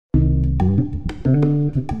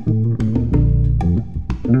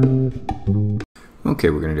Okay,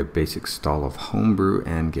 we're going to do a basic install of Homebrew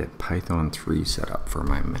and get Python 3 set up for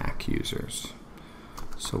my Mac users.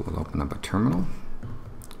 So we'll open up a terminal,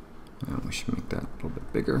 and we should make that a little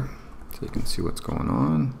bit bigger so you can see what's going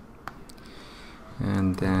on.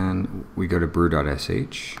 And then we go to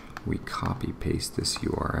brew.sh, we copy paste this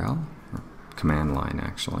URL, or command line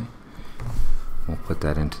actually. We'll put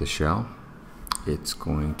that into the shell. It's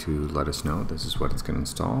going to let us know this is what it's going to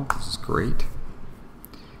install. This is great.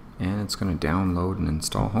 And it's going to download and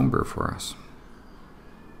install Homebrew for us.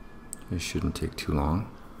 It shouldn't take too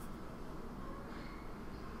long,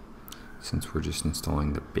 since we're just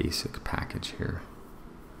installing the basic package here.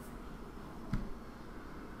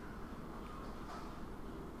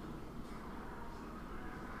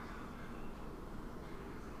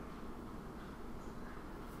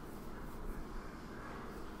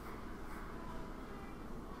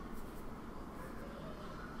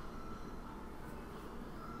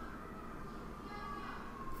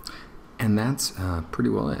 And that's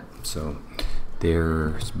pretty well it. So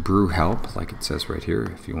there's brew help, like it says right here,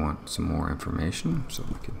 if you want some more information. So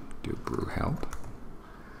we can do brew help.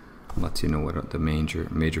 Lets you know what the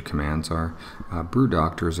major commands are. Brew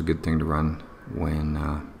doctor is a good thing to run when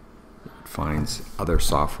it finds other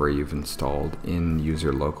software you've installed in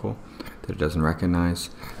user local that it doesn't recognize.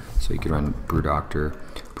 So you can run brew doctor.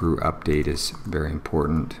 Brew update is very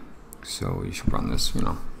important. So you should run this,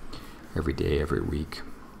 every day, every week.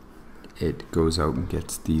 It goes out and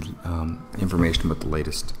gets the information about the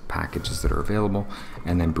latest packages that are available,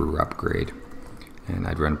 and then brew upgrade. And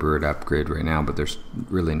I'd run brew upgrade right now, but there's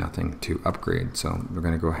really nothing to upgrade. So we're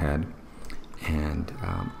going to go ahead and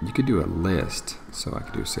you could do a list. So I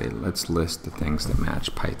could say, let's list the things that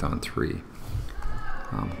match Python 3.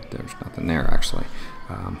 There's nothing there actually.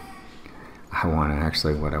 What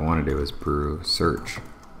I want to do is brew search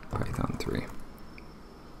Python 3.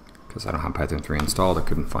 Because I don't have Python 3 installed, I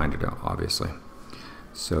couldn't find it obviously.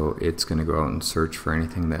 So it's going to go out and search for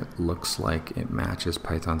anything that looks like it matches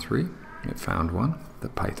Python 3. It found one, the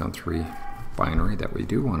Python 3 binary that we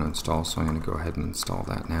do want to install, so I'm going to go ahead and install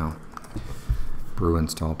that now. Brew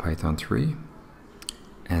install Python 3,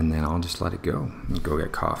 and then I'll just let it go and go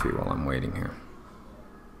get coffee while I'm waiting here.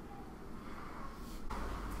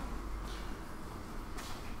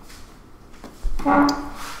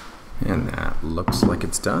 And that looks like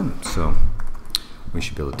it's done. So we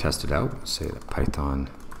should be able to test it out. Say that Python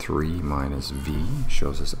 3 minus V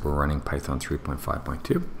shows us that we're running Python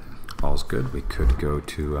 3.5.2. All's good. We could go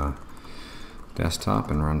to desktop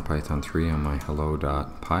and run Python 3 on my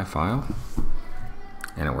hello.py file.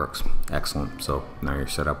 And it works. Excellent. So now you're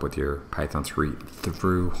set up with your Python 3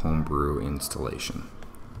 through Homebrew installation.